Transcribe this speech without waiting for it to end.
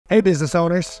Hey business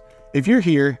owners, if you're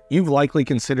here, you've likely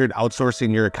considered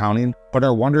outsourcing your accounting but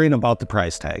are wondering about the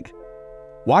price tag.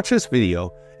 Watch this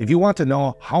video if you want to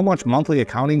know how much monthly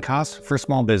accounting costs for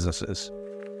small businesses.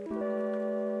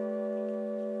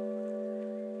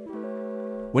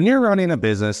 When you're running a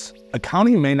business,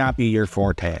 accounting may not be your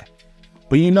forte,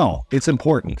 but you know it's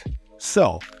important.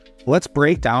 So, let's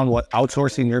break down what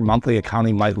outsourcing your monthly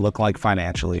accounting might look like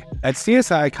financially. At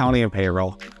CSI Accounting and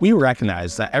Payroll, we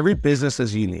recognize that every business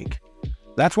is unique.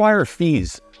 That's why our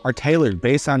fees are tailored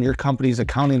based on your company's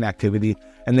accounting activity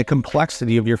and the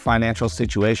complexity of your financial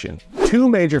situation. Two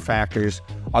major factors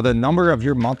are the number of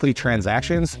your monthly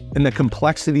transactions and the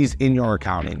complexities in your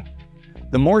accounting.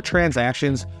 The more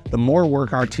transactions, the more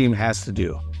work our team has to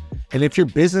do. And if your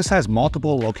business has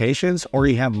multiple locations or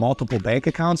you have multiple bank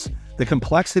accounts, the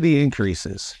complexity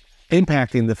increases,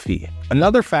 impacting the fee.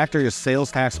 Another factor is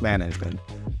sales tax management,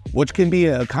 which can be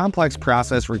a complex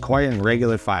process requiring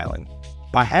regular filing.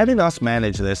 By having us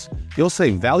manage this, you'll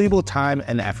save valuable time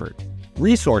and effort.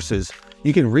 Resources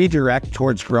you can redirect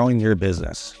towards growing your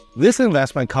business. This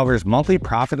investment covers monthly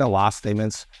profit and loss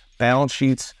statements, balance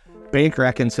sheets, bank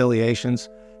reconciliations,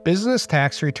 business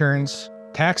tax returns,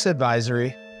 tax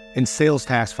advisory, and sales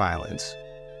tax filings.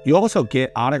 You also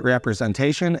get audit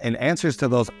representation and answers to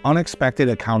those unexpected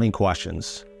accounting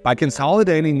questions. By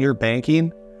consolidating your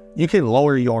banking, you can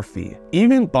lower your fee.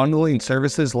 Even bundling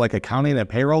services like accounting and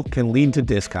payroll can lead to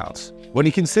discounts. When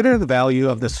you consider the value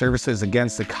of the services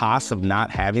against the costs of not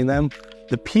having them,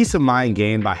 the peace of mind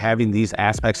gained by having these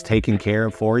aspects taken care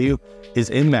of for you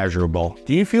is immeasurable.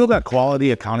 Do you feel that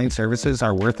quality accounting services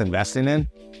are worth investing in?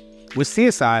 With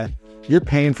CSI, you're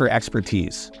paying for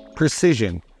expertise,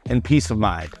 precision, and peace of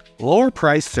mind. Lower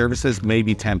priced services may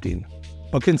be tempting,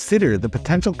 but consider the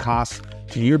potential costs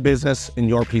to your business and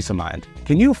your peace of mind.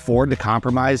 Can you afford to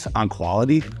compromise on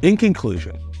quality? In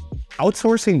conclusion,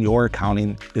 outsourcing your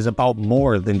accounting is about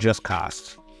more than just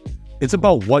costs. It's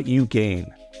about what you gain: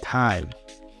 time,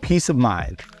 peace of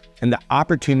mind, and the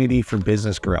opportunity for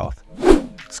business growth.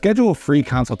 Schedule a free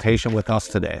consultation with us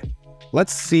today.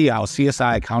 Let's see how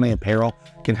CSI Accounting and Payroll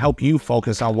can help you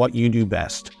focus on what you do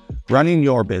best: running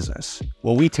your business,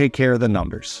 while we take care of the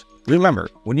numbers. Remember,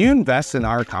 when you invest in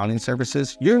our accounting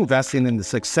services, you're investing in the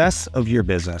success of your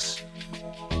business.